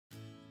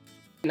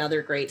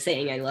Another great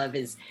saying I love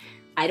is,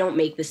 I don't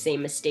make the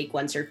same mistake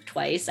once or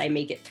twice. I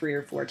make it 3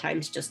 or 4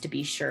 times just to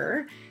be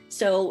sure.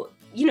 So,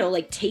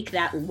 like, take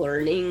that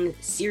learning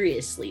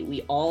seriously.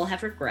 We all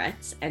have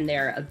regrets, and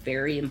they're a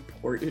very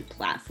important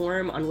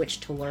platform on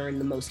which to learn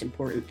the most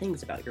important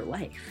things about your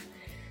life.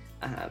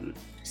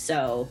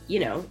 So,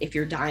 if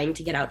you're dying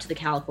to get out to the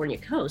California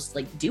coast,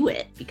 like, do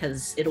it,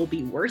 because it'll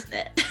be worth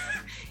it.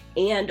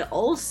 And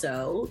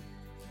also,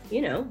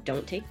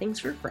 don't take things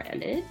for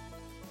granted.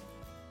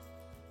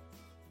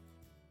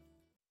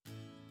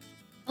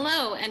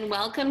 Hello, and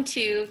welcome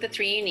to the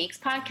Three Uniques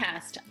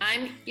podcast.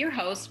 I'm your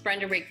host,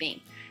 Brenda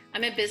Rigney.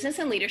 I'm a business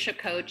and leadership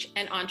coach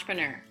and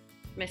entrepreneur.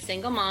 I'm a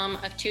single mom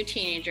of 2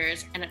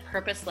 teenagers and a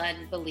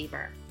purpose-led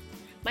believer.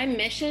 My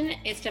mission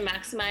is to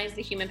maximize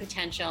the human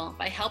potential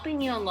by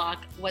helping you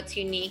unlock what's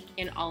unique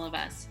in all of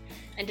us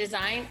and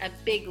design a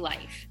big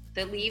life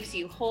that leaves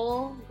you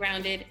whole,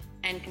 grounded,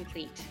 and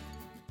complete.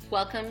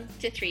 Welcome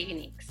to Three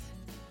Uniques.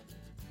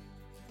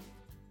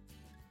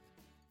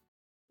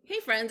 Hey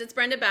friends, it's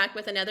Brenda back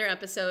with another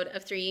episode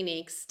of Three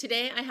Uniques.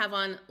 Today I have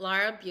on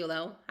Lara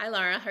Buelow. Hi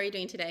Lara, how are you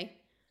doing today?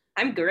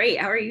 I'm great.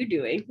 How are you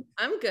doing?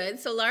 I'm good.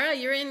 So Lara,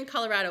 you're in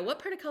Colorado. What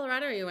part of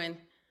Colorado are you in?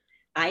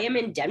 I am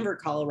in Denver,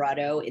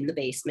 Colorado, in the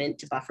basement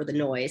to buffer the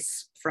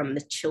noise from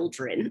the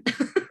children.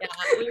 Yeah,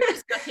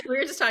 we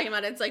were just talking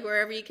about it. It's like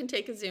wherever you can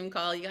take a Zoom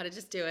call, you got to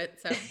just do it.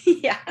 So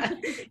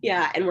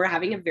yeah, and we're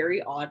having a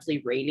very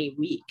oddly rainy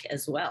week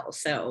as well.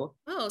 So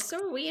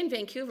so are we in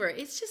Vancouver.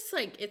 It's just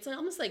like it's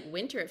almost like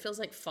winter. It feels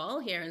like fall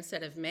here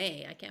instead of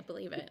May. I can't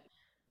believe it.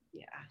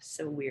 Yeah,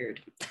 so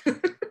weird.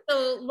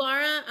 So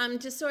Lara,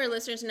 just so our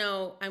listeners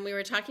know, and we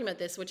were talking about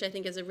this, which I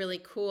think is a really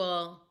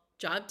cool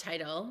job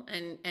title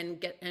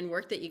and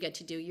work that you get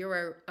to do.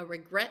 You're a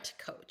regret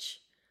coach.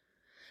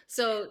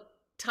 So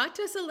talk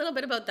to us a little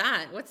bit about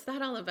that. What's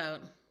that all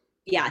about?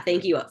 Yeah,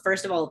 thank you.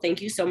 First of all,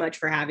 thank you so much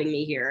for having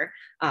me here.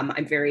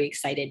 I'm very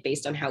excited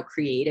based on how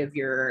creative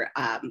your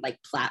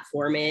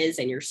platform is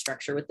and your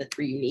structure with the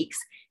Three Uniques.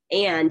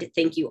 And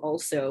thank you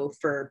also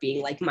for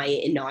being like my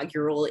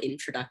inaugural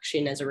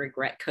introduction as a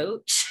regret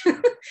coach.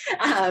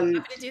 Happy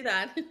to do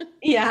that.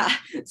 Yeah.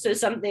 So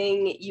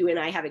something you and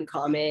I have in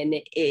common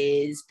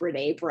is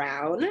Brene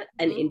Brown,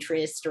 an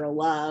interest or a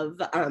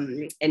love,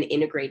 and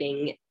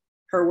integrating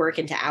her work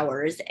into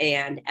ours.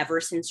 And ever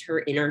since her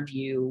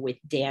interview with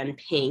Dan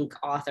Pink,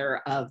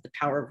 author of The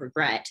Power of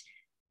Regret,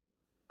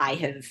 I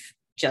have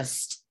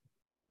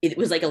it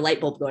was like a light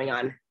bulb going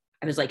on.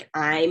 I was like,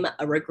 I'm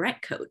a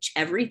regret coach.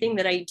 Everything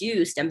that I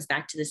do stems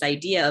back to this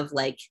idea of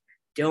like,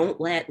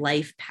 don't let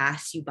life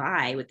pass you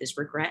by with this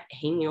regret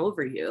hanging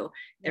over you.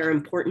 There are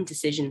important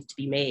decisions to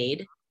be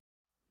made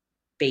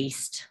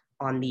based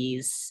on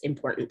these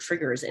important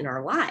triggers in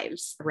our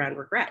lives around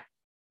regret.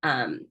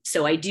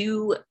 So I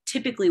do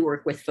typically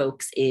work with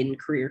folks in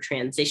career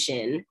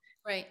transition.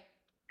 Right.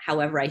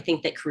 However, I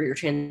think that career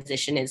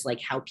transition is like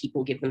how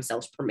people give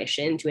themselves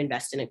permission to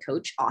invest in a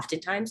coach,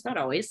 oftentimes, not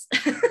always.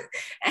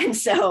 and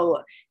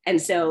so, and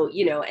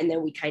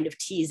then we kind of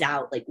tease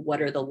out like,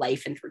 what are the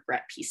life and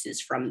regret pieces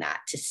from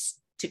that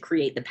to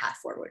create the path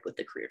forward with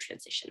the career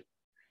transition.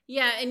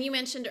 Yeah, and you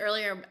mentioned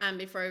earlier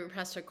before we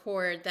pressed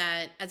record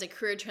that as a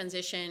career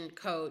transition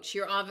coach,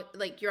 you're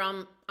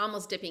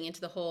almost dipping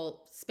into the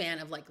whole span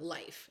of like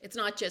life. It's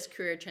not just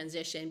career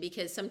transition,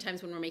 because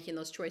sometimes when we're making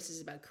those choices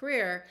about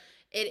career,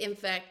 it in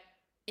fact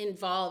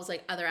involves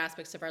like other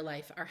aspects of our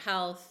life, our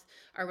health,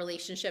 our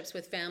relationships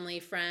with family,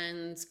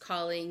 friends,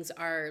 colleagues,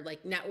 our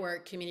like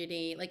network,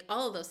 community, like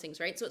all of those things,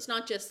 right? So it's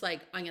not just like,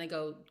 I'm going to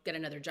go get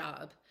another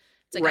job.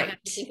 It's like, right. I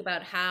have to think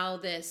about how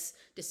this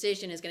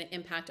decision is going to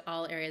impact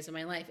all areas of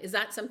my life. Is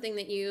that something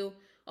that you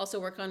also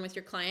work on with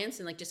your clients,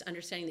 and like just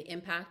understanding the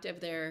impact of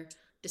their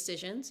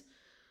decisions?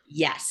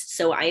 Yes.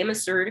 So I am a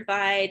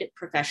certified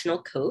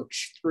professional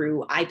coach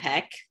through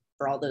IPEC,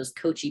 for all those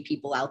coachy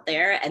people out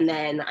there. And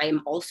then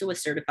I'm also a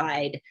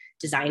certified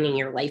designing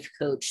your life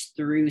coach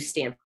through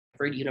Stanford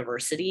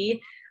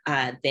University.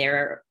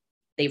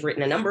 They've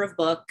written a number of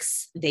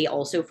books. They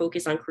also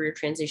focus on career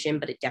transition,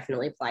 but it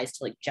definitely applies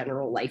to like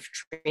general life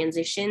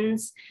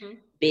transitions.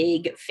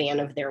 Big fan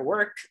of their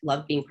work,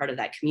 love being part of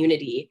that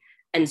community.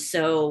 And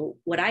so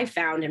what I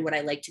found, and what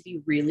I like to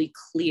be really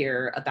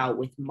clear about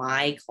with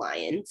my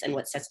clients, and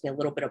what sets me a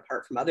little bit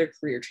apart from other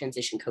career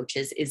transition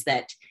coaches, is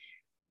that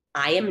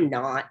I am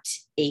not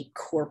a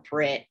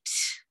corporate,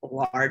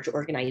 large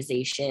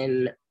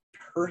organization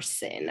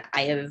person.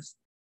 I have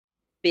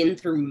been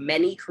through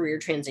many career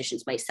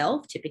transitions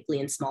myself, typically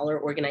in smaller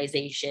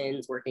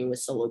organizations, working with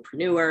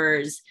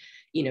solopreneurs,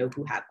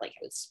 who have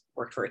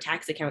worked for a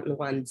tax accountant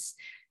once.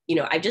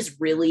 I've just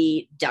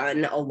really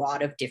done a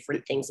lot of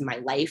different things in my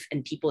life,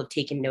 and people have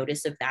taken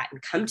notice of that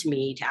and come to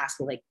me to ask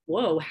me like,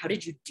 whoa, how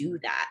did you do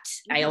that?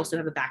 I also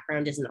have a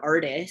background as an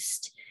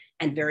artist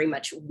and very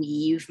much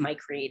weave my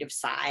creative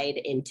side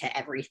into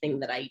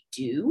everything that I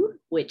do,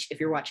 which if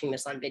you're watching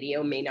this on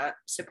video may not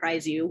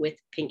surprise you, with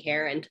pink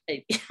hair and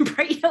a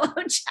bright yellow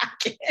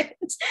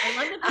jacket. I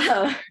love the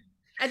pink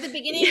At the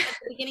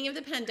beginning of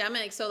the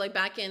pandemic, so like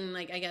back in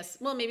I guess,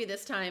 well, maybe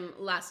this time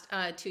last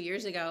 2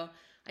 years ago,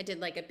 I did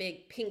like a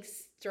big pink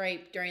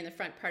stripe during the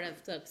front part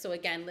of the, so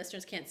again,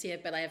 listeners can't see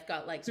it, but I've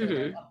got like sort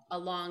of Hmm. a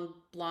long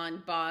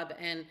blonde bob.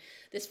 And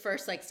this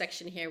first like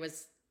section here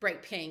was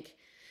bright pink.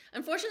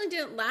 Unfortunately, it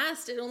didn't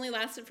last. It only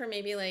lasted for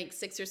maybe like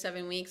 6 or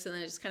 7 weeks, and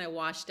then it just kind of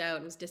washed out.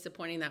 It was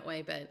disappointing that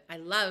way, but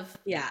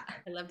Yeah.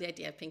 I love the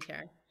idea of pink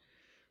hair.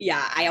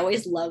 Yeah. I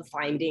always love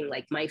finding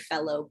like my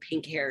fellow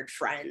pink haired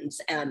friends.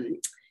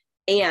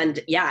 And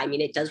yeah, I mean,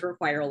 it does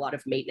require a lot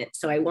of maintenance.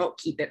 So I won't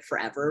keep it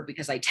forever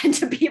because I tend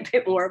to be a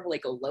bit more of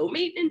like a low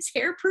maintenance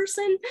hair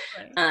person.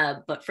 Right.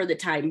 But for the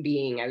time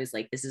being, I was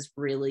like, this is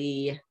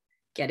really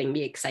getting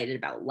me excited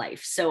about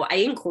life. So I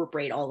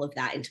incorporate all of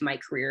that into my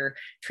career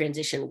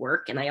transition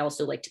work. And I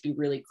also like to be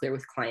really clear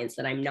with clients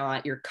that I'm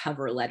not your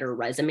cover letter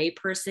resume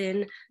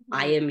person.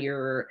 I Mhm. am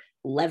your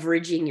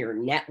leveraging your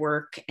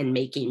network and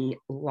making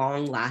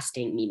long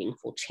lasting,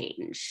 meaningful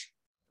change.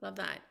 Love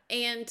that.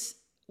 And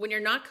when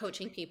you're not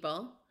coaching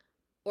people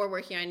or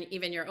working on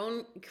even your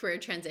own career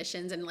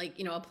transitions and like,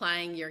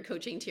 applying your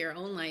coaching to your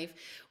own life,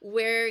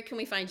 where can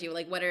we find you?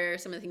 Like, what are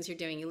some of the things you're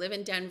doing? You live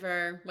in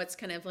Denver. What's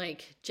kind of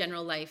like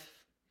general life?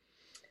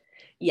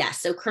 Yeah,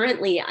 so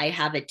currently I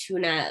have a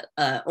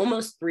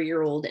almost 3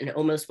 year old and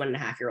almost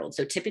 1.5 year old.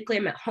 So typically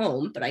I'm at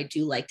home, but I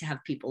do like to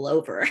have people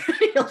over.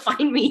 You'll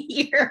find me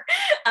here.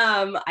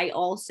 I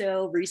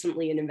also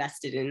recently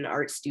invested in an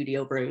art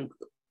studio over in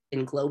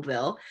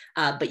Globeville,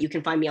 but you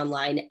can find me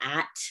online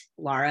at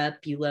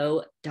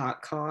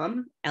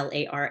larabuelow.com,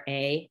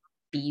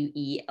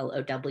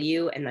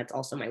 LARABUELOW, and that's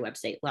also my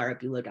website,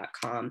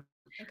 larabuelow.com.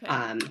 Okay.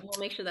 Um, We'll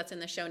make sure that's in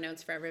the show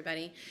notes for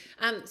everybody.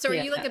 So are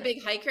yeah. you like a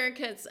big hiker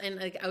and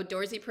like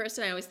outdoorsy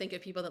person? I always think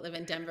of people that live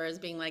in Denver as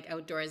being like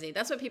outdoorsy.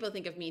 That's what people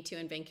think of me too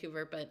in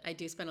Vancouver, but I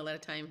do spend a lot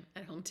of time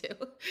at home too.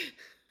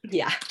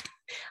 Yeah.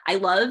 I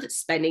love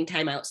spending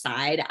time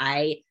outside.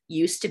 I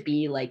used to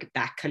be like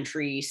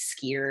backcountry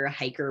skier,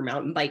 hiker,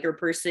 mountain biker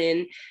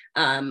person.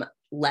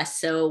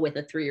 Less so with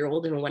a 3 year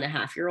old and a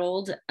 1.5 year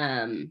old.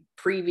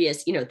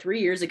 Previous,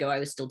 3 years ago, I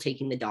was still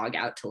taking the dog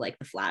out to like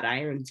the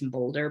Flatirons and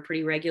Boulder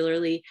pretty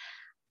regularly.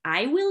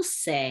 I will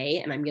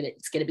say, and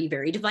it's gonna be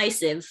very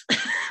divisive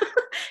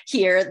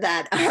here,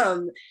 that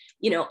I'm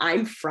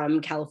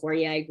from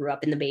California. I grew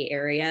up in the Bay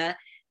Area.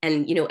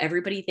 And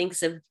everybody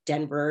thinks of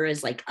Denver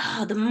as like,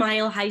 oh, the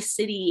mile high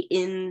city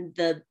in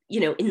the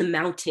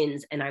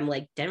mountains. And I'm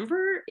like,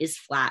 Denver is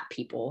flat,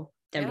 people.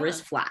 Denver Yeah.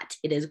 is flat.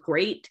 It is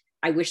great.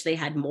 I wish they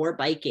had more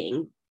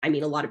biking. I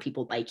mean, a lot of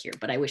people bike here,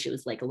 but I wish it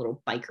was like a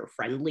little biker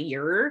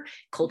friendlier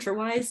culture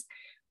wise,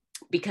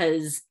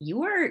 because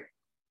you're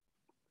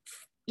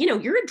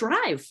a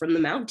drive from the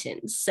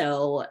mountains.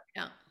 So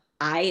Yeah.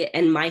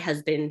 my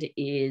husband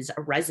is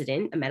a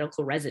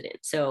medical resident.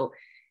 So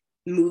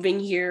moving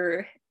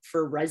here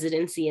for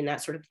residency and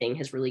that sort of thing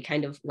has really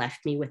kind of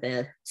left me with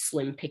a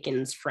slim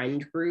pickings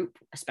friend group,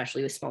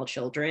 especially with small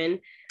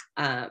children.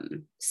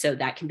 So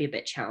that can be a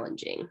bit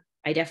challenging.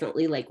 I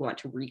definitely want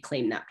to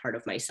reclaim that part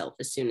of myself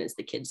as soon as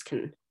the kids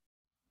can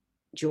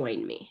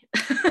join me.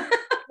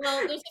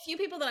 Well, there's a few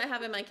people that I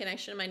have in my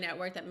connection, in my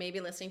network that may be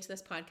listening to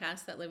this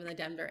podcast that live in the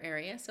Denver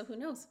area. So who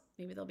knows?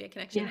 Maybe there'll be a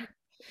connection Yeah. there.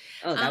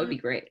 Oh, that would Um, be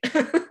great.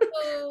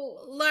 So,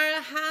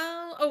 Lara,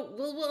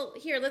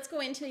 here, let's go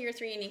into your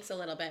three uniques a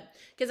little bit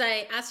because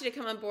I asked you to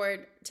come on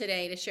board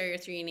today to share your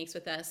three uniques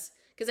with us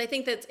because I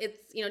think that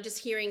it's, just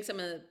hearing some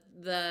of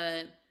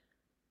the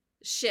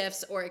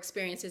shifts or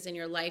experiences in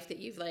your life that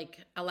you've like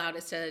allowed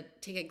us to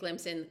take a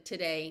glimpse in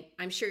today.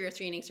 I'm sure your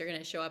three uniques are going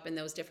to show up in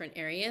those different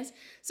areas.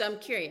 So I'm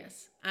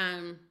curious.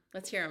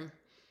 Let's hear them.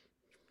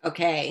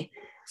 Okay.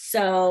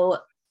 So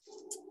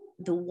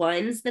the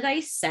ones that I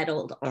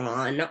settled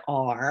on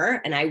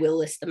are, and I will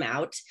list them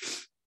out: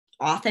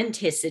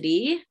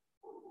 authenticity.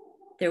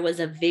 There was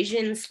a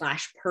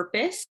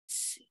vision/purpose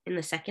in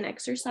the second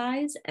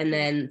exercise. And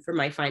then for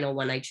my final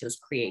one, I chose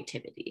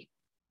creativity.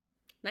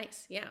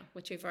 Nice. Yeah,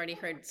 which we've already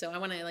heard. So I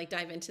want to like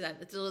dive into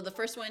that. So the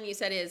first one you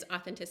said is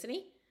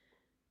authenticity.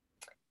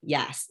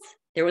 Yes.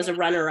 There was a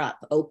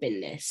runner-up,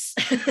 openness.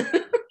 All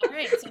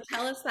right. So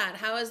tell us that.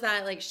 How has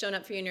that like shown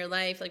up for you in your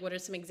life? Like what are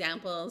some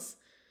examples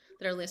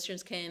that our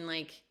listeners can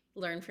like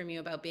learn from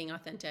you about being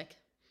authentic?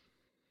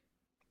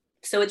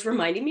 So it's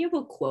reminding me of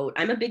a quote.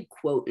 I'm a big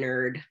quote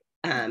nerd.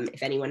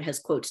 If anyone has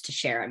quotes to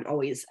share,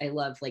 I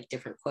love like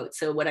different quotes.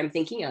 So what I'm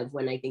thinking of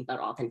when I think about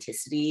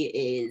authenticity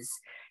is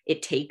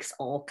it takes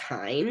all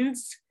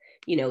kinds,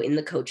 in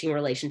the coaching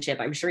relationship.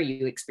 I'm sure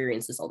you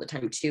experience this all the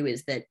time too,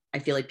 is that I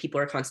feel like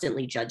people are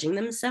constantly judging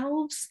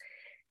themselves,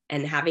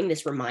 and having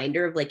this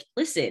reminder of like,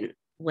 listen,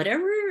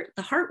 whatever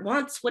the heart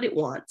wants, what it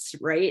wants,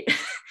 right?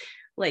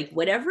 Like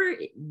whatever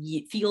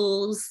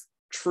feels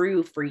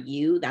true for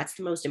you, that's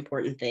the most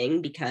important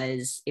thing,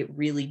 because it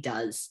really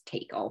does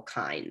take all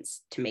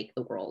kinds to make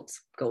the world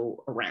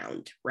go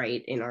around,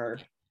 right, in our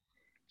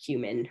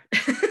human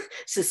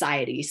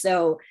society.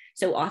 So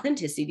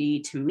authenticity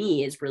to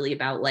me is really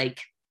about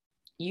like,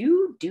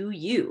 you do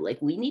you.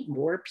 Like, we need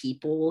more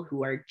people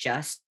who are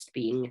just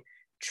being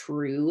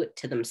true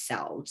to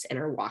themselves and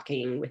are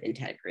walking with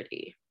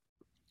integrity.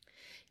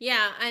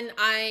 Yeah, and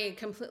I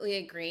completely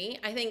agree.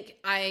 I think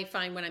I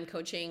find when I'm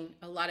coaching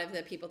a lot of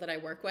the people that I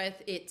work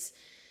with, it's,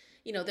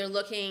 they're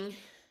looking,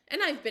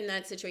 and I've been in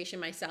that situation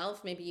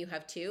myself, maybe you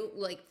have too,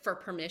 like for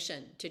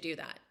permission to do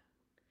that.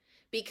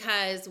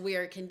 Because we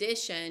are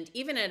conditioned,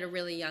 even at a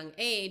really young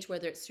age,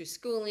 whether it's through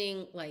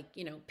schooling, like,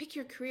 pick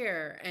your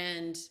career,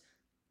 and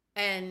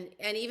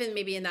even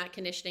maybe in that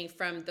conditioning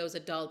from those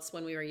adults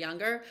when we were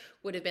younger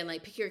would have been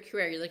like, pick your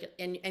career, you look at,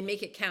 and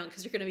make it count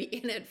because you're going to be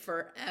in it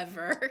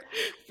forever. Yeah.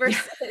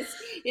 Versus,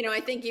 I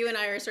think you and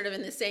I are sort of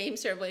in the same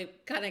sort of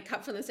like kind of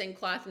cut from the same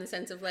cloth in the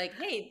sense of like,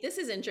 hey, this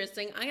is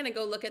interesting, I'm going to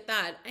go look at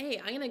that, hey,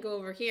 I'm going to go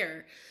over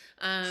here.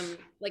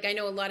 Like I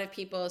know a lot of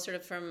people sort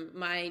of from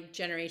my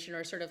generation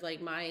or sort of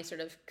like my sort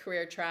of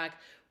career track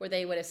where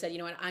they would have said, you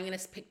know what, I'm going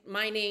to pick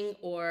mining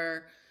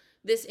or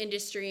this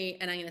industry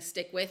and I'm going to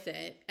stick with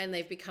it. And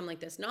they've become like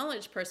this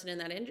knowledge person in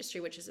that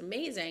industry, which is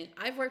amazing.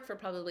 I've worked for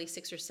probably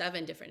 6 or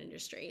 7 different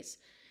industries.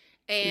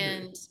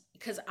 Mm-hmm. And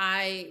because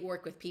I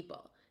work with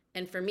people.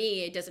 And for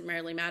me, it doesn't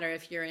really matter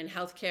if you're in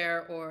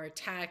healthcare or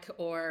tech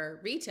or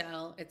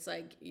retail. It's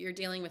like you're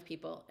dealing with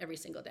people every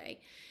single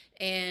day.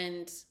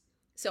 And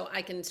so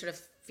I can sort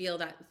of feel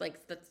that,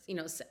 like, that's,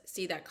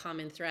 see that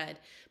common thread.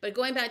 But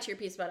going back to your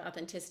piece about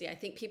authenticity, I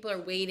think people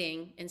are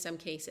waiting in some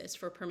cases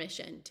for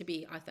permission to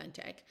be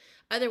authentic.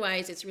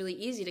 Otherwise, it's really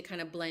easy to kind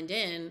of blend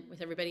in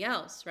with everybody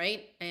else,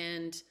 right?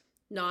 And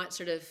not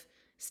sort of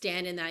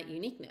stand in that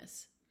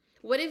uniqueness.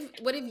 What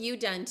have you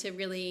done to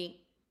really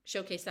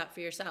showcase that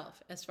for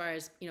yourself as far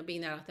as,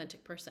 being that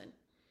authentic person?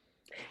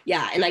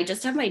 Yeah, and I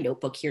just have my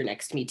notebook here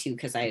next to me too,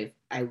 because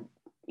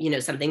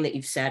something that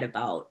you've said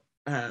about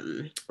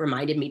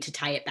reminded me to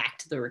tie it back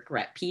to the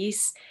regret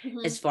piece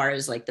Mm-hmm. as far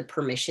as like the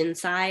permission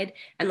side.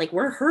 And like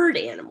we're herd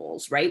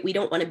animals, right? We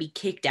don't want to be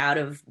kicked out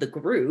of the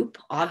group,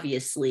 Yeah.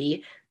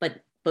 obviously,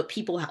 but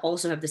people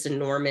also have this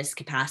enormous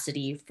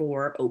capacity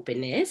for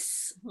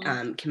openness,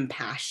 Mm-hmm.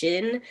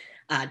 compassion,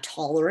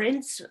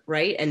 tolerance,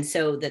 right? And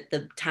so that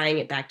the tying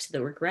it back to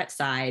the regret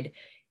side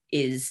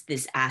is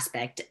this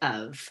aspect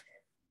of,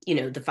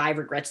 the 5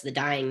 Regrets of the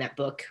Dying, that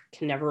book.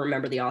 Can never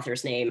remember the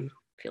author's name,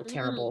 feel Mm-hmm.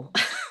 terrible.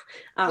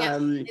 Yeah,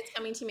 um it's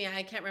coming to me.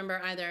 I can't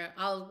remember either.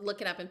 I'll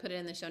look it up and put it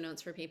in the show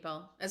notes for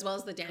people, as well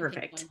as the Dan Pink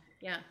Perfect. one.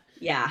 Yeah.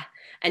 Yeah.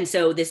 And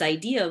so this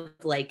idea of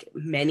like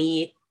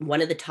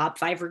one of the top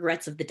 5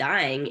 regrets of the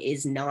dying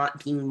is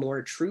not being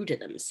more true to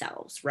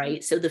themselves,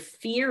 right? So the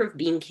fear of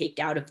being kicked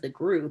out of the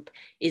group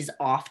is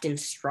often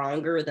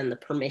stronger than the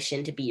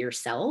permission to be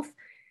yourself.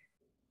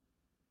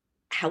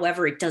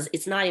 However,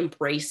 it's not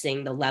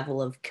embracing the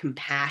level of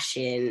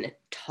compassion,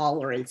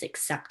 tolerance,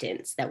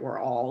 acceptance that we're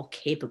all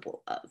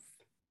capable of.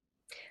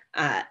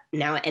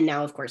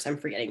 Now, of course, I'm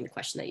forgetting the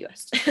question that you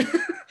asked.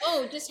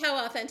 Oh, just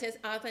how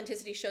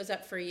authenticity shows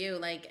up for you.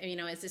 Like,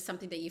 is this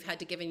something that you've had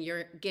to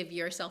give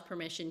yourself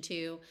permission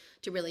to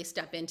really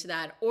step into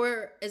that,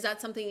 or is that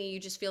something that you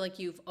just feel like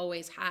you've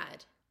always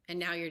had, and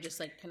now you're just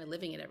like kind of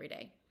living it every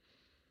day?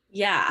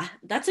 Yeah,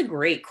 that's a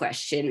great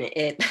question.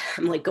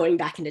 I'm like going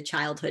back into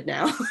childhood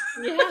now.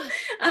 Yeah.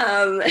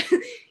 um,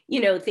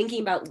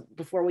 thinking about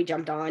before we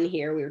jumped on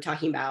here, we were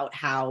talking about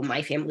how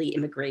my family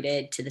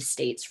immigrated to the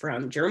States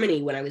from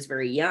Germany when I was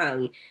very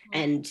young.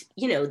 And,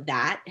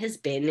 that has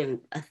been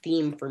a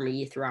theme for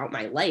me throughout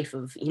my life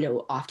of,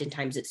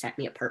 oftentimes it set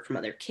me apart from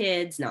other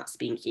kids, not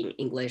speaking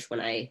English when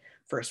I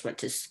first went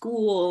to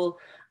school.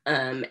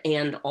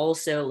 And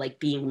also like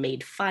being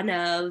made fun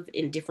of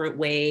in different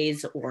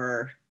ways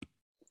or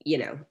you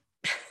know,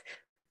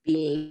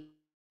 being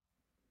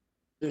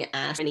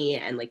asked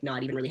and like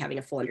not even really having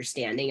a full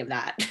understanding of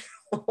that,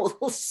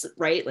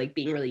 right? Like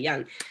being really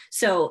young.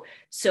 So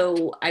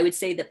I would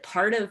say that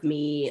part of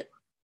me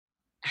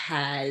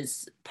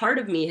has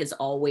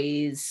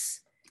always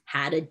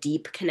had a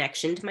deep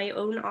connection to my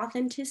own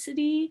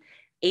authenticity,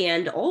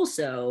 and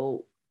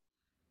also,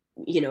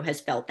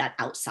 has felt that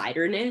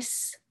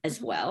outsiderness as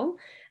Mhm. well.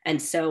 And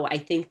so I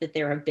think that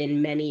there have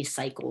been many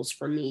cycles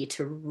for me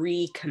to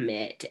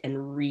recommit and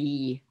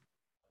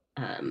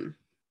um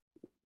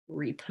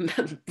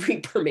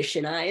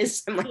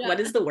re-permissionize. I'm like, Yeah. what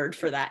is the word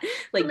for that?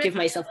 Like give Permission.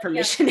 myself Yeah.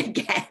 permission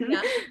again.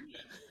 Yeah.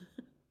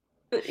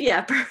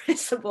 Yeah,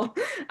 permissible.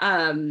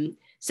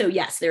 So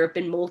yes, there have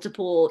been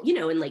multiple,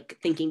 and like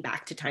thinking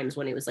back to times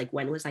when it was like,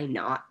 when was I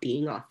not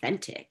being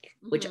authentic,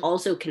 which Hmm.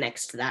 also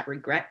connects to that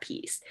regret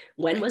piece.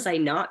 When Right. was I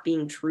not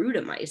being true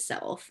to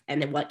myself,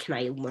 and then what can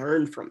I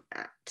learn from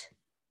that?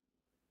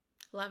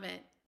 Love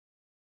it.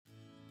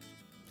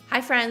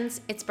 Hi,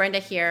 friends. It's Brenda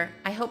here.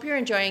 I hope you're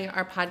enjoying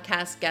our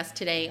podcast guest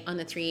today on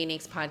the Three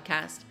Uniques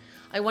podcast.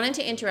 I wanted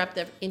to interrupt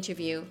the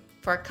interview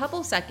for a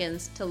couple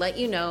seconds to let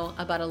you know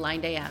about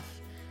Aligned AF.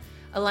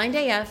 Aligned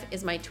AF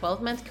is my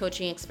 12-month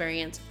coaching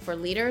experience for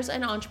leaders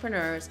and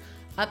entrepreneurs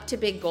up to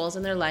big goals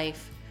in their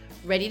life,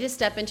 ready to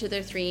step into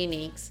their three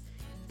uniques,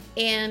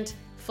 and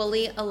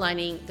fully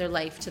aligning their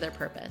life to their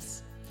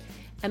purpose.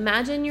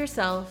 Imagine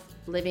yourself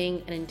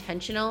living an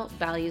intentional,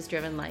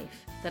 values-driven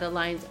life that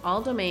aligns all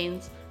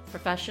domains: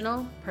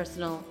 professional,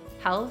 personal,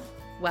 health,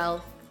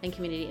 wealth, and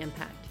community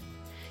impact.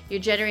 You're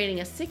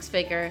generating a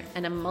six-figure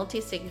and a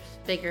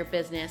multi-six-figure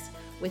business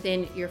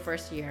within your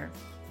first year.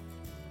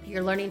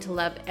 You're learning to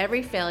love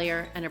every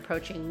failure and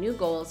approaching new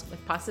goals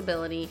with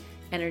possibility,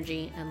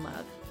 energy, and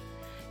love.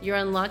 You're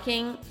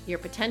unlocking your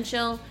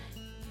potential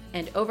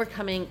and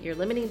overcoming your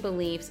limiting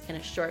beliefs in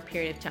a short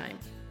period of time.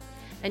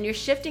 And you're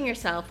shifting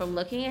yourself from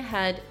looking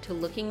ahead to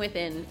looking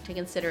within to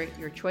consider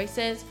your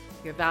choices,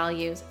 your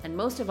values, and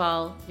most of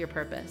all, your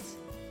purpose.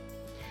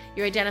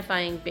 You're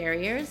identifying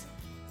barriers,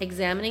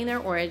 examining their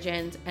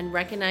origins, and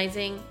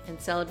recognizing and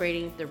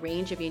celebrating the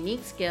range of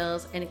unique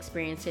skills and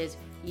experiences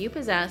you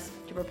possess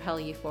to propel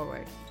you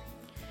forward.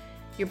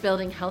 You're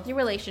building healthy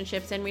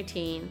relationships and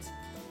routines,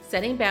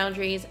 setting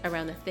boundaries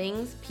around the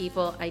things,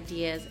 people,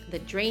 ideas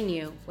that drain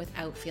you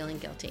without feeling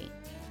guilty.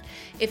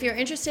 If you're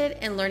interested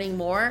in learning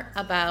more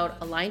about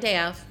Aligned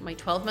AF, my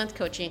 12-month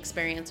coaching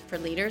experience for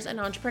leaders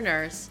and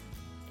entrepreneurs,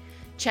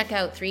 check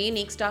out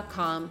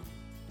 3uniques.com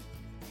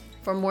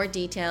for more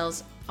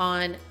details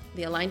on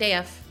the Aligned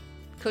AF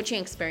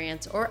coaching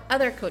experience or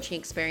other coaching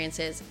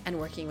experiences and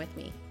working with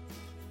me.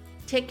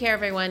 Take care,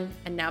 everyone,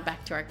 and now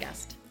back to our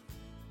guest.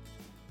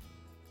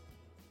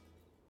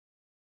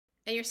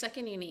 And your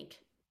second unique.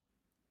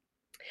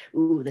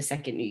 Ooh, the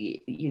second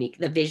unique,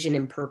 the vision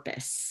and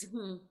purpose.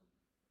 Mm-hmm.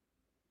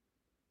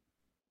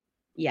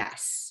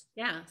 Yes.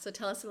 Yeah. So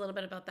tell us a little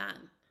bit about that.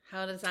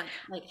 How is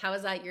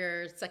that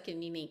your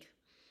second unique?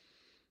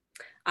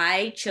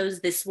 I chose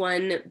this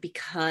one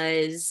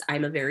because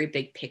I'm a very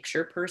big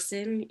picture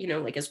person,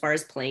 like as far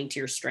as playing to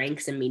your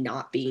strengths and me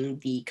not being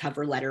the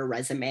cover letter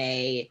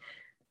resume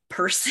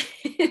person.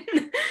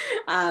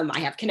 I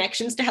have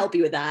connections to help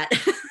you with that.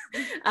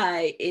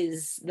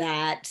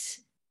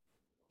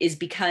 Is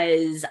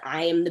because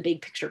I am the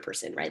big picture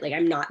person, right? Like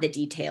I'm not the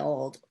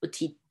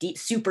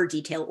super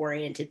detail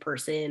oriented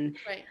person.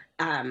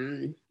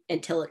 Right.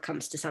 Until it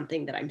comes to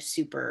something that I'm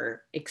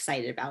super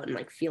excited about and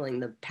like feeling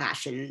the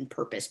passion and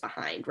purpose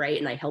behind, right?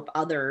 And I help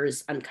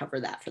others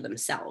uncover that for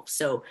themselves.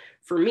 So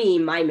for me,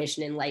 my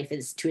mission in life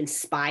is to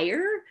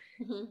inspire,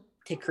 mm-hmm.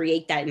 to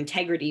create that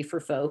integrity for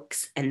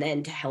folks, and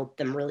then to help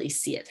them really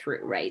see it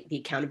through, right? The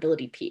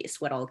accountability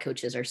piece, what all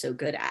coaches are so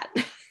good at.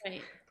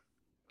 Right.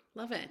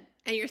 Love it.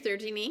 And your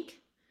third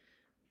unique?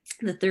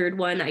 The third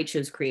one, I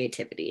chose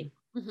creativity.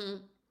 Mm-hmm.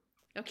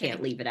 Okay.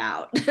 Can't leave it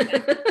out.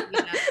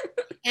 Yeah.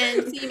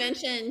 And so you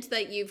mentioned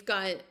that you've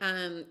got,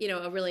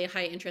 a really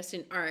high interest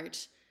in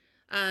art.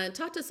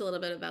 Talk to us a little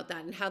bit about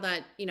that and how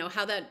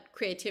that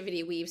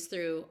creativity weaves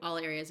through all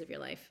areas of your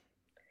life.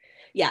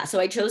 Yeah. So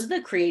I chose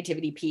the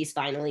creativity piece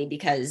finally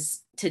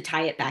because to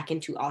tie it back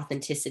into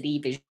authenticity,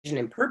 vision,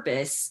 and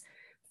purpose,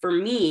 for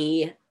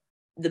me,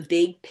 the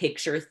big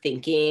picture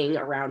thinking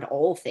around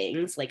all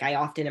things, like I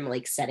often am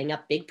like setting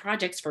up big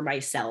projects for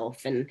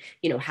myself and,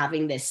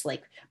 having this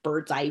like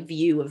bird's eye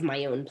view of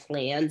my own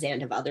plans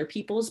and of other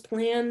people's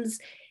plans,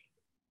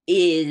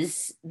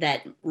 is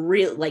that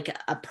real, like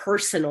a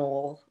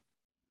personal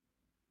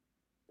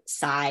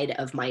side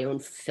of my own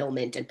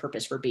fulfillment and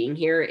purpose for being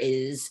here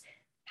is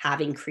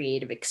having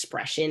creative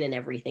expression in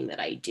everything that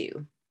I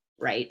do.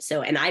 Right.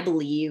 So, and I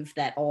believe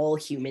that all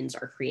humans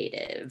are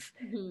creative.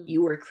 Mm-hmm.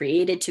 You were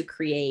created to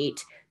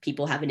create.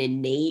 People have an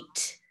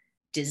innate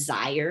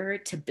desire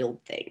to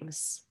build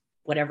things,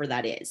 whatever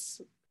that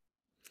is.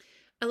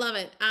 I love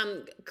it.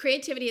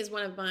 Creativity is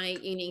one of my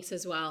uniques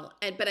as well.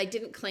 But I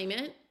didn't claim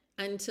it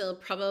until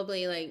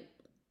probably like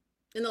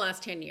in the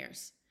last 10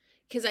 years.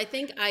 Because I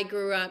think I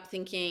grew up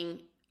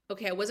thinking,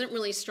 okay, I wasn't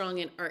really strong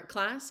in art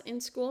class in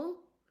school,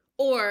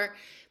 or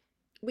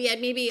we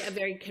had maybe a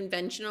very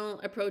conventional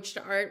approach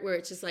to art where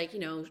it's just like,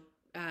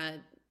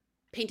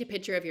 paint a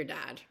picture of your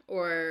dad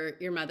or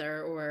your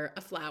mother or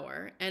a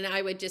flower. And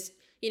I would just,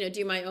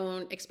 do my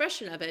own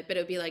expression of it, but it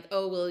would be like,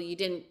 oh, well, you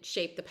didn't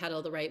shape the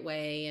petal the right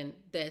way and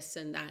this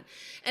and that.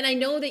 And I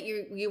know that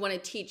you want to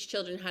teach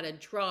children how to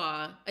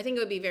draw. I think it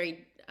would be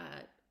very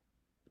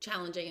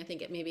challenging. I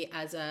think it maybe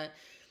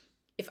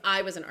if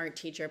I was an art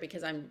teacher,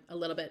 because I'm a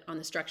little bit on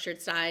the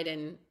structured side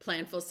and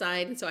planful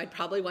side, and so I'd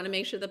probably want to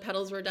make sure the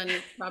petals were done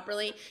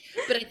properly.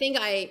 But I think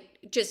I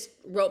just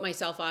wrote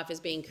myself off as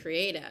being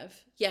creative.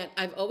 Yet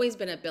I've always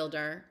been a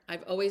builder.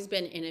 I've always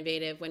been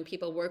innovative. When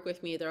people work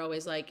with me, they're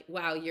always like,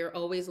 wow, you're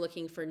always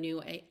looking for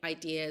new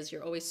ideas.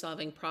 You're always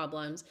solving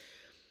problems.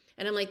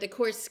 And I'm like, the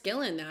core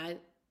skill in that,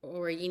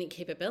 or a unique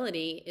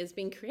capability, is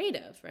being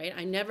creative, right?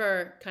 I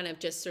never kind of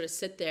just sort of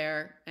sit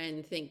there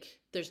and think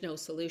there's no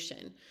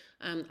solution.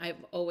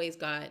 I've always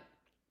got,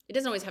 it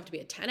doesn't always have to be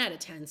a 10 out of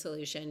 10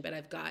 solution, but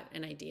I've got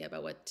an idea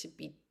about what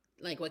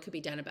could be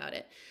done about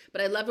it.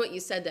 But I love what you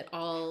said, that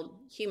all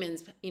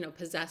humans,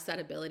 possess that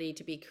ability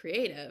to be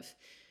creative.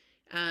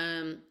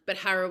 But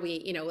how are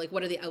we,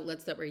 what are the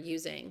outlets that we're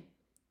using,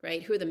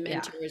 right? Who are the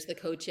mentors, the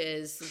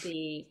coaches,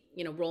 the,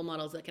 role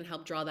models that can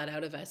help draw that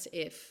out of us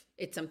if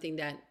it's something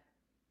that,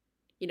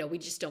 we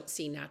just don't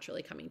see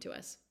naturally coming to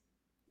us.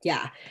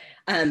 Yeah.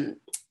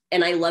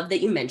 And I love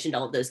that you mentioned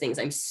all of those things.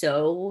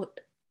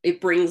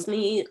 It brings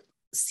me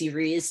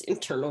serious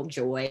internal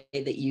joy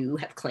that you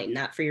have claimed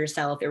that for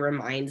yourself. It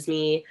reminds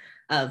me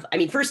I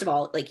mean, first of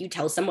all, like you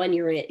tell someone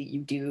you're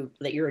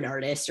an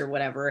artist or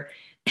whatever.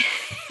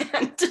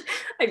 And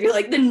I feel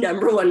like the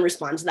number one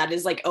response to that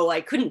is like, oh,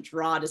 I couldn't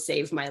draw to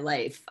save my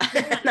life.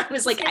 Yeah, And I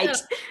was like, yeah,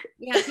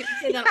 people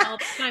say that all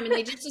the time, and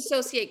they just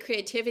associate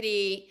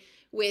creativity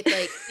with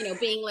like,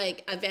 being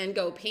like a Van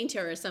Gogh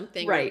painter or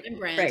something or right,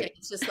 Rembrandt. And right,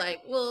 it's just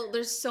like, well,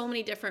 there's so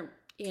many different,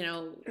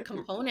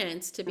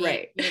 components to being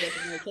right. creative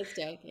and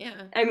artistic.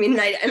 Yeah. I mean,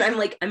 I'm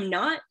like, I'm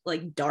not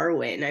like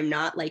Darwin. I'm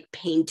not like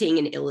painting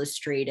an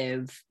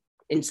illustrative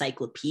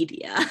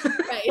encyclopedia.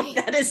 Right.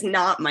 That is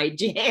not my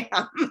jam,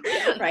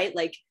 Yeah. right?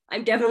 Like,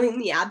 I'm definitely in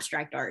the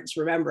abstract arts.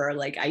 Remember,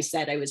 like I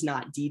said, I was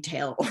not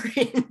detail Right.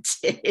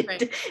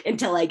 oriented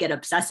until I get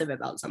obsessive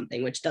about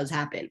something, which does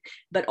happen.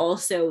 But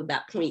also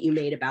that point you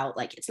made about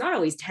like, it's not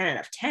always 10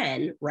 out of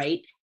 10,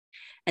 right?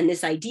 And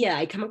this idea,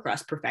 I come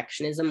across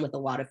perfectionism with a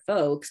lot of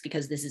folks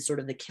because this is sort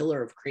of the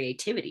killer of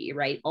creativity,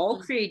 right? All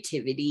Mm.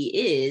 creativity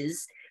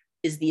is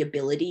the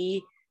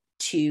ability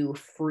to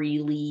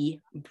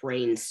freely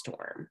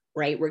brainstorm,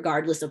 right?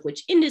 Regardless of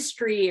which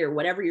industry or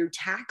whatever you're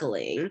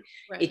tackling,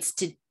 Right. it's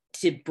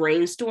to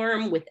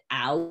brainstorm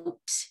without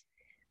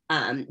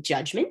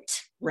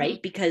judgment, Hmm.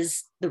 right?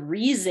 Because the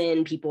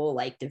reason people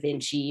like Da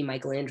Vinci,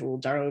 Michelangelo,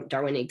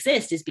 Darwin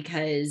exist is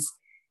because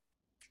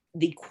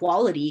the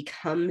quality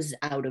comes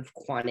out of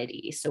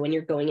quantity. So when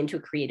you're going into a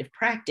creative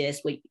practice,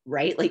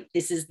 right, like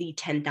this is the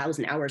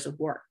 10,000 hours of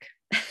work.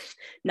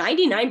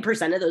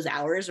 99% of those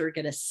hours are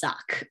going to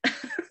suck.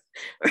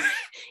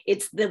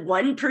 It's the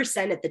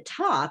 1% at the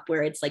top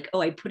where it's like,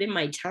 oh, I put in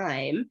my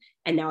time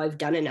and now I've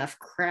done enough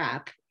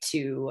crap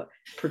to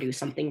produce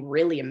something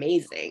really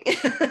amazing.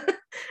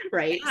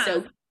 Right? Yeah.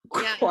 So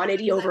Yeah.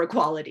 quantity over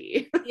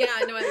quality. Yeah,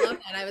 I know. I love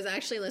that. I was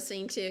actually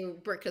listening to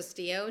Brooke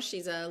Castillo.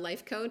 She's a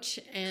life coach,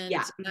 and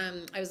Yeah.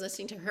 I was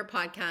listening to her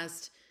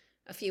podcast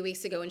a few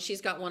weeks ago, and she's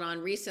got one on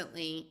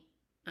recently.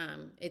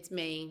 It's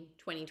May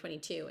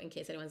 2022. In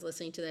case anyone's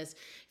listening to this,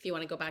 if you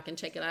want to go back and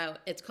check it out,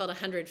 it's called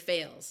 100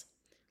 Fails.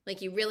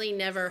 Like you really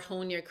never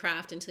hone your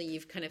craft until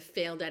you've kind of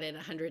failed at it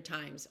 100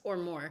 times or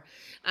more.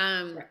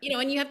 And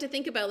you have to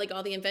think about like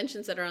all the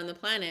inventions that are on the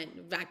planet: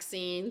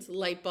 vaccines,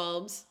 light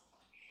bulbs,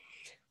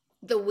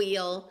 the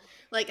wheel.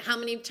 Like, how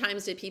many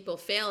times did people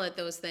fail at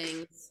those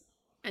things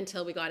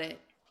until we got it?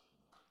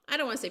 I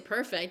don't want to say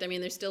perfect. I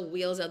mean, there's still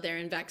wheels out there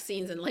and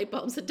vaccines and light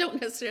bulbs that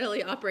don't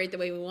necessarily operate the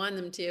way we want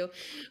them to.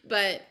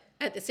 But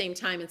at the same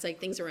time, it's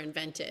like things are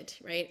invented,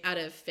 right? Out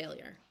of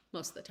failure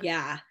most of the time.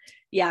 Yeah.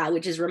 Yeah.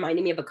 Which is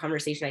reminding me of a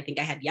conversation I think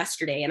I had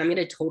yesterday, and I'm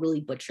going to totally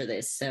butcher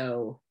this.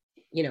 So,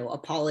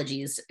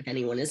 apologies if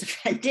anyone is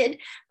offended,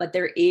 but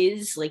there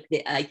is like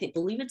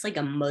believe it's like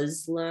a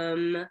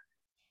Muslim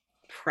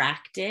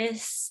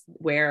practice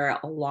where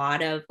a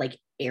lot of like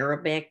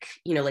Arabic,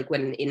 like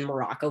when in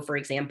Morocco, for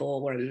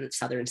example, or in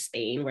southern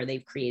Spain, where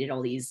they've created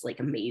all these like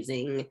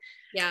amazing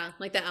Yeah,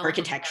 like the Alhambra.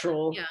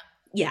 architectural. Yeah.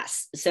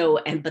 Yes. So,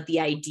 but the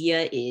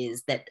idea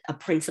is that a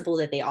principle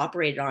that they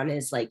operated on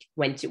is like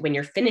when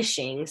you're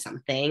finishing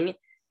something,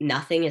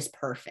 nothing is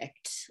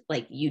perfect.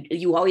 Like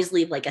you always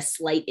leave like a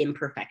slight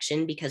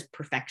imperfection because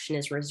perfection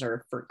is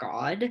reserved for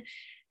God.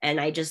 And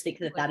I just think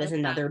Ooh, that I that is love that.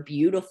 another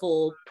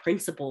beautiful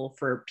principle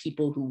for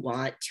people who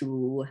want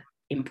to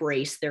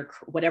embrace their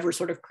whatever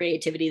sort of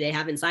creativity they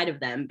have inside of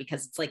them,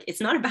 because it's like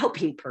it's not about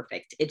being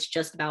perfect. It's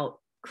just about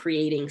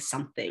creating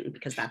something,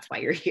 because that's why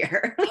you're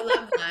here. I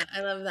love that.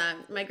 I love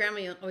that. My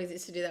grandma always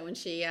used to do that when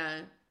she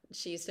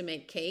used to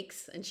make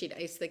cakes and she'd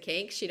ice the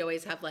cake. She'd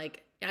always have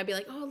like I'd be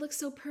like, "Oh, it looks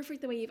so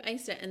perfect the way you've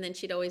iced it," and then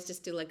she'd always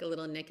just do like a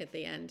little nick at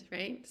the end,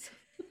 right?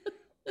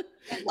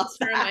 I love Just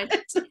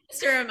to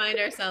that. remind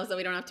ourselves that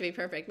we don't have to be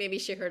perfect. Maybe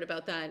she heard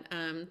about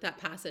that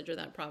passage or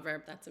that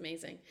proverb. That's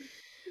amazing.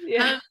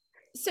 Yeah. Um,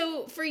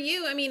 so for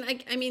you, I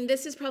mean,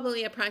 this is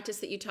probably a practice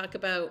that you talk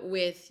about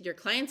with your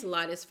clients a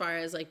lot, as far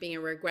as like being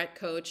a regret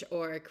coach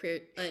or a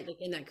career,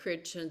 like in that career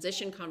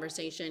transition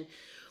conversation.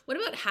 What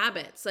about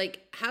habits?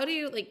 Like, how do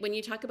you like when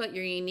you talk about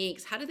your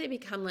uniques? How do they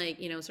become like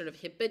sort of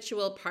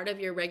habitual part of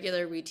your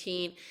regular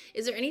routine?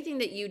 Is there anything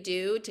that you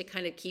do to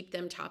kind of keep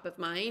them top of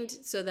mind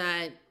so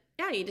that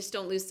you just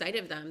don't lose sight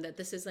of them? That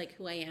this is like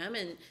who I am,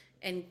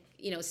 and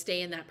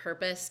stay in that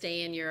purpose,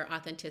 stay in your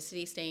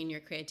authenticity, stay in your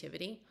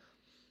creativity.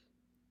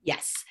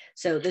 Yes.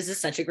 So this is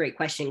such a great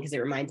question because it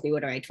reminds me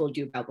what I told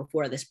you about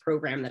before, this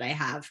program that I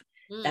have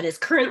that Mm. is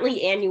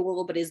currently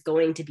annual, but is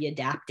going to be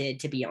adapted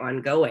to be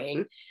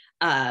ongoing.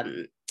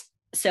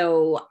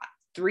 So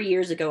 3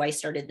 years ago, I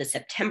started the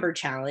September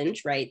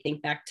challenge, right?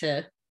 Think back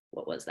to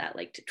what was that,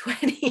 like to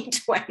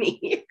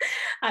 2020.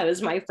 I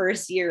was my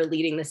first year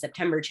leading the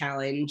September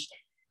challenge.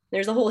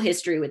 There's a whole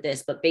history with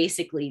this, but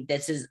basically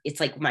it's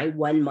like my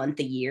 1 month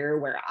a year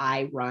where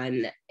I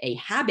run a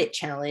habit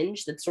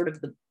challenge. That's sort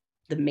of the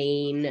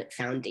main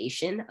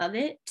foundation of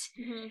it.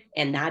 Hmm.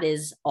 And that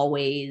is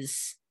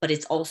always, but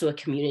it's also a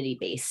community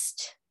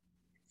based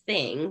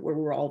thing where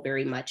we're all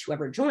very much,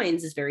 whoever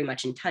joins is very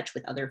much in touch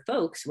with other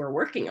folks who are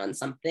working on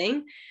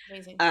something.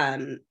 Amazing.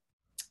 Um,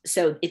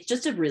 so it's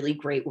just a really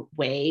great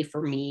way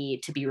for me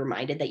to be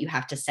reminded that you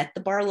have to set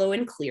the bar low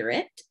and clear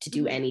it to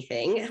do Hmm.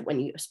 anything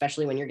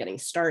especially when you're getting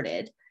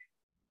started.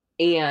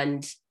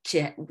 and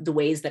to the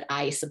ways that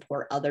I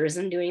support others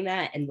in doing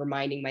that, and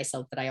reminding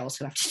myself that I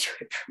also have to do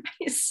it for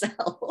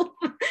myself.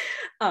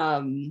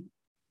 I'm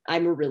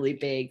a really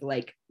big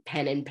like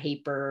pen and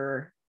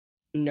paper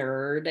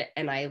nerd,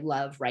 and I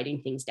love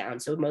writing things down.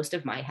 So most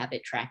of my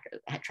habit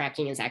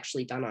tracking is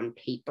actually done on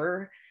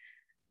paper.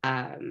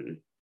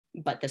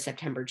 But the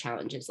September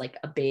challenge is like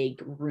a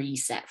big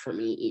reset for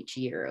me each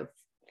year of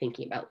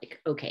thinking about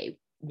like, okay,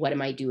 what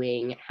am I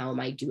doing? How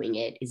am I doing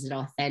it? Is it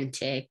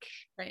authentic?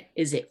 Right.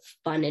 Is it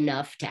fun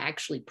enough to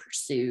actually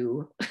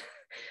pursue?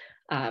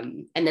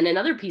 And then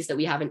another piece that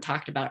we haven't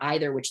talked about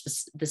either, which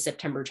the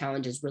September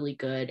challenge is really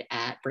good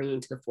at bringing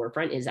to the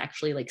forefront, is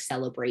actually like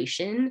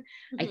celebration.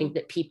 Mm-hmm. I think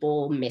that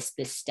people miss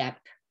this step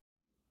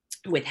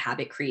with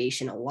habit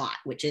creation a lot,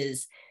 which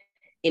is,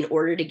 in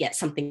order to get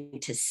something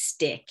to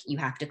stick, you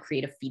have to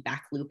create a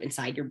feedback loop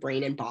inside your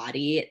brain and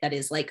body that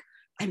is like,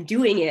 I'm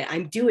doing it,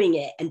 and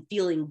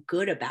feeling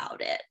good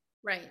about it.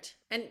 Right.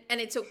 And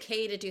it's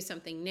okay to do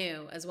something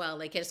new as well.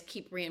 Like just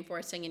keep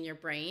reinforcing in your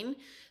brain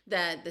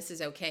that this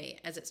is okay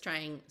as it's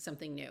trying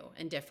something new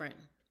and different.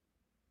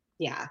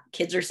 Yeah.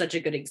 Kids are such a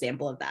good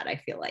example of that. I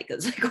feel like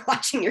it's like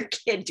watching your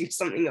kid do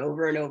something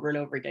over and over and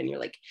over again. You're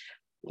like,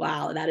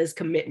 wow, that is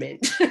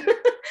commitment.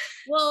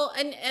 Well,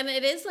 and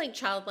it is like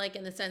childlike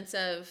in the sense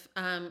of,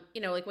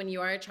 like when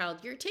you are a child,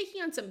 you're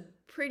taking on some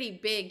pretty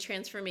big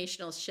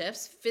transformational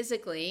shifts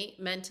physically,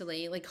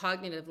 mentally, like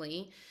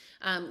cognitively,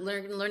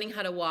 learning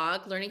how to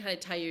walk, learning how to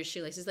tie your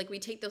shoelaces. Like we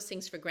take those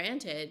things for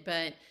granted,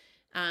 but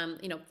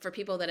for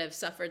people that have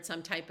suffered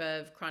some type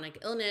of chronic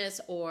illness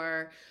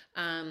or,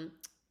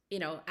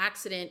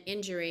 accident,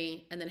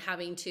 injury, and then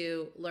having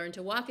to learn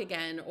to walk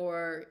again,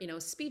 or,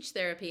 speech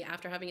therapy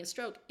after having a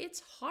stroke, it's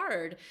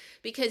hard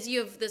because you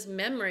have this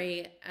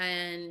memory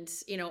and,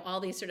 all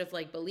these sort of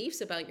like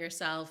beliefs about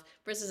yourself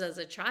versus as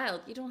a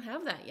child, you don't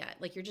have that yet.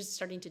 Like you're just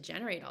starting to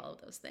generate all of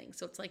those things.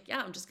 So it's like,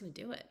 yeah, I'm just going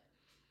to do it.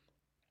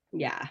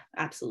 Yeah,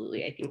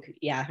 absolutely. I think,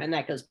 yeah. And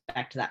that goes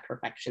back to that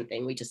perfection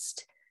thing.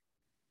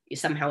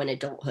 Somehow in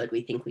adulthood,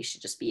 we think we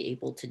should just be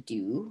able to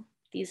do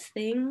these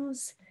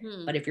things.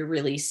 But if you're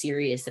really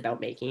serious about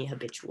making a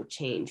habitual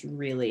change, you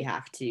really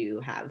have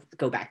to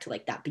go back to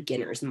like that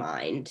beginner's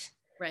mind,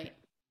 right,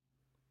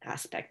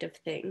 aspect of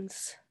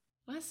things.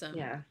 Awesome.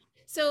 Yeah.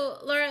 So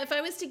Laura, if I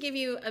was to give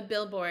you a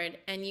billboard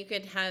and you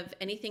could have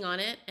anything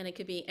on it and it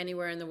could be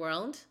anywhere in the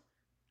world,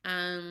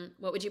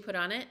 what would you put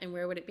on it and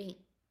where would it be?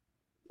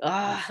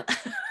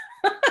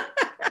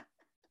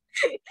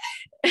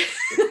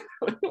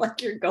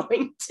 Like you're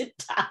going to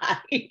die.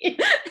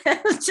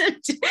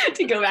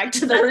 to go back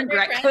to the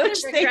regret coach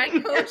thing.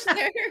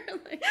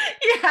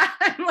 Yeah,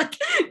 I'm like,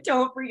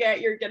 don't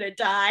forget you're gonna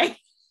die.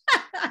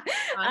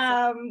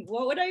 Awesome.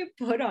 What would I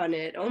put on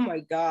it? Oh my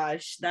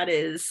gosh, that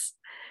is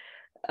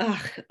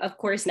of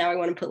course now I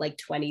want to put like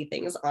 20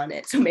 things on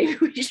it, so maybe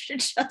we should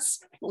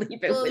just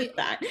leave it with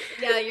that.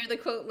 Yeah, you're the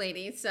quote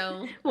lady,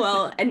 so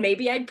well, and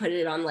maybe I'd put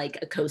it on like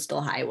a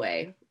coastal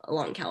highway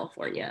along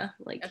California,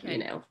 like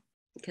okay.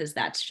 Because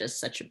that's just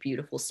such a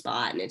beautiful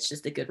spot, and it's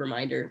just a good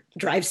reminder,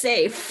 drive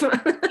safe.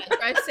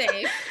 Drive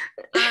safe.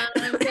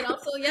 But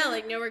also, yeah,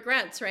 like no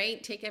regrets,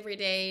 right? Take every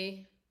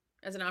day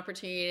as an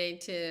opportunity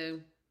to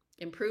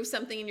improve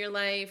something in your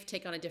life,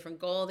 take on a different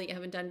goal that you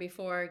haven't done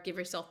before, give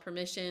yourself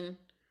permission.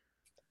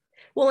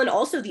 Well, and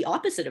also the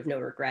opposite of no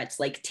regrets,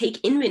 like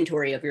take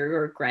inventory of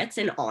your regrets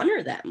and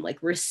honor them,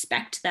 like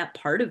respect that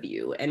part of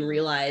you, and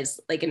realize,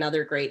 like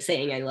another great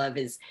saying I love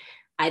is,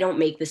 I don't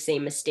make the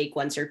same mistake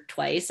once or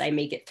twice. I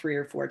make it 3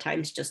 or 4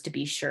 times just to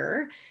be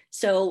sure.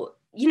 So,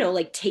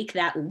 like take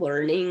that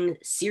learning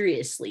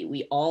seriously.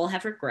 We all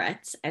have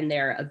regrets, and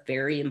they're a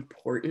very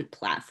important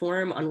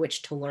platform on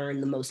which to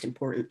learn the most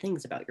important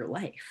things about your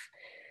life.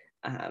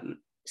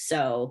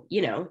 So,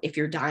 if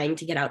you're dying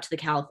to get out to the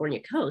California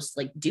coast,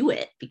 like do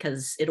it,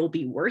 because it'll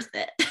be worth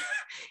it.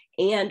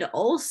 And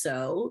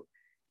also,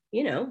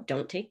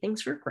 don't take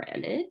things for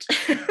granted.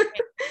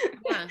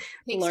 Yeah.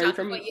 Take stock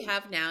of what you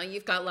have now.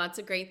 You've got lots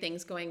of great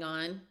things going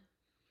on.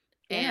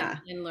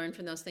 And learn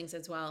from those things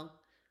as well.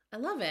 I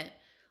love it.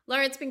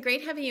 Lara, it's been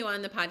great having you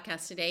on the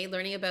podcast today,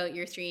 learning about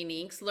your 3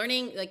 uniques,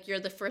 learning like you're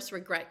the first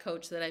regret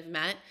coach that I've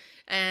met.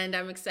 And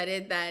I'm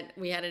excited that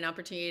we had an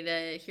opportunity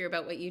to hear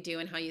about what you do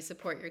and how you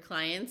support your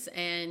clients.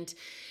 And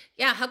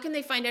yeah, how can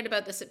they find out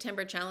about the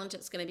September challenge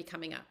that's going to be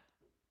coming up?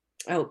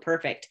 Oh,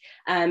 perfect.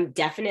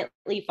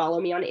 Definitely follow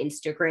me on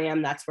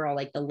Instagram. That's where all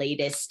like the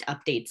latest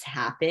updates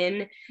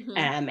happen.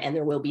 And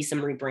there will be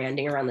some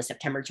rebranding around the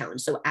September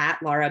challenge. So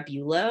at Lara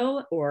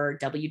Buelow or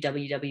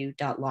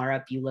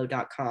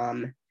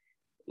www.larabuelow.com,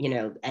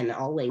 and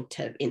I'll link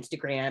to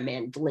Instagram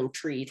and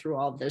Linktree through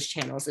all of those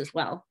channels as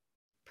well.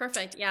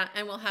 Perfect. Yeah.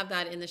 And we'll have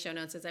that in the show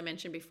notes, as I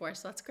mentioned before.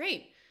 So that's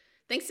great.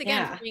 Thanks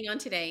again for being on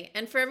today.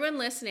 And for everyone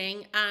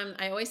listening,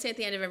 I always say at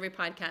the end of every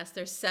podcast,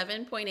 there's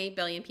 7.8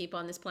 billion people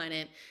on this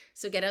planet.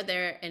 So get out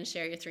there and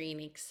share your 3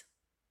 uniques.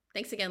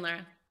 Thanks again,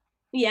 Lara.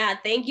 Yeah,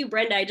 thank you,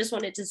 Brenda. I just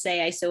wanted to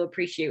say I so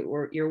appreciate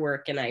your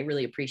work, and I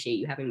really appreciate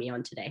you having me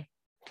on today.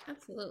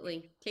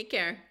 Absolutely. Take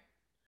care.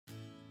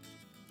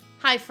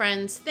 Hi,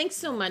 friends. Thanks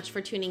so much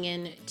for tuning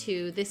in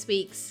to this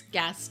week's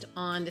guest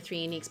on the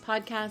Three Uniques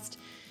podcast.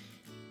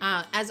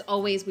 As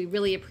always, we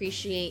really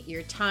appreciate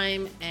your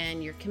time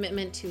and your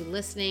commitment to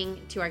listening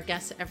to our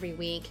guests every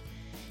week.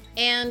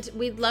 And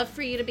we'd love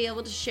for you to be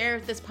able to share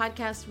this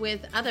podcast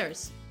with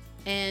others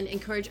and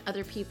encourage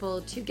other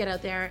people to get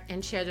out there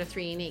and share their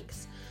Three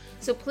Uniques.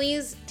 So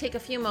please take a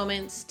few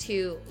moments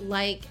to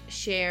like,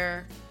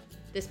 share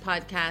this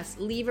podcast,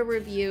 leave a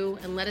review,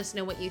 and let us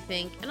know what you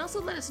think. And also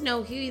let us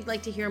know who you'd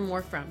like to hear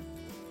more from,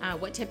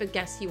 what type of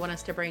guests you want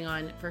us to bring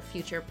on for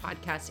future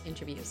podcast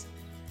interviews.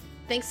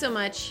 Thanks so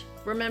much.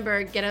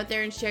 Remember, get out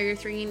there and share your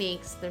Three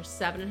Uniques. There's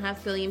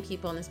 7.5 billion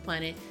people on this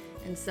planet,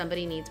 and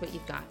somebody needs what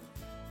you've got.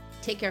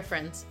 Take care,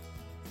 friends.